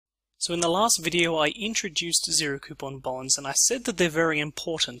So in the last video I introduced zero coupon bonds and I said that they're very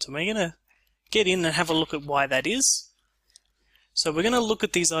important, and we're going to get in and have a look at why that is. So we're going to look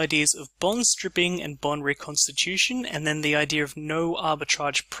at these ideas of bond stripping and bond reconstitution, and then the idea of no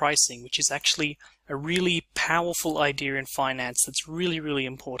arbitrage pricing, which is actually a really powerful idea in finance that's really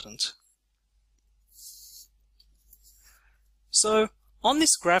important. So on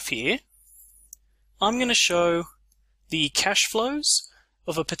this graph here, I'm going to show the cash flows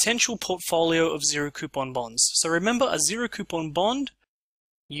of a potential portfolio of zero coupon bonds. So remember, a zero coupon bond,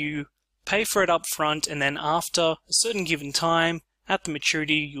 you pay for it up front, and then after a certain given time, at the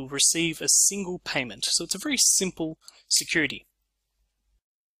maturity, you'll receive a single payment. So it's a very simple security.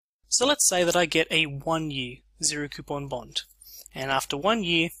 So let's say that I get a 1-year zero coupon bond, and after 1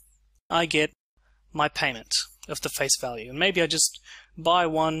 year, I get my payment of the face value. And maybe I just buy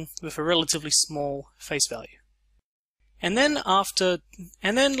one with a relatively small face value. And then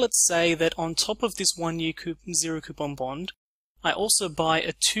let's say that on top of this 1 year zero coupon bond, I also buy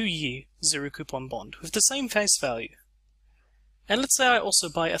a 2-year zero coupon bond with the same face value. And let's say I also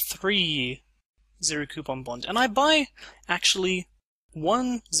buy a 3-year zero coupon bond. And I buy actually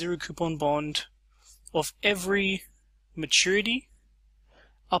one zero coupon bond of every maturity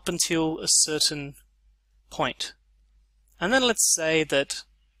up until a certain point. And then let's say that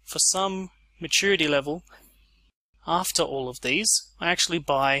for some maturity level, after all of these, I actually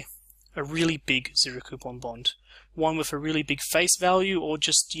buy a really big zero coupon bond. One with a really big face value, or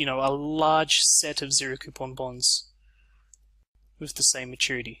just, a large set of zero coupon bonds with the same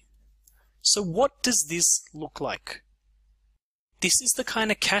maturity. So what does this look like? This is the kind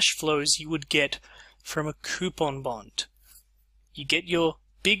of cash flows you would get from a coupon bond. You get your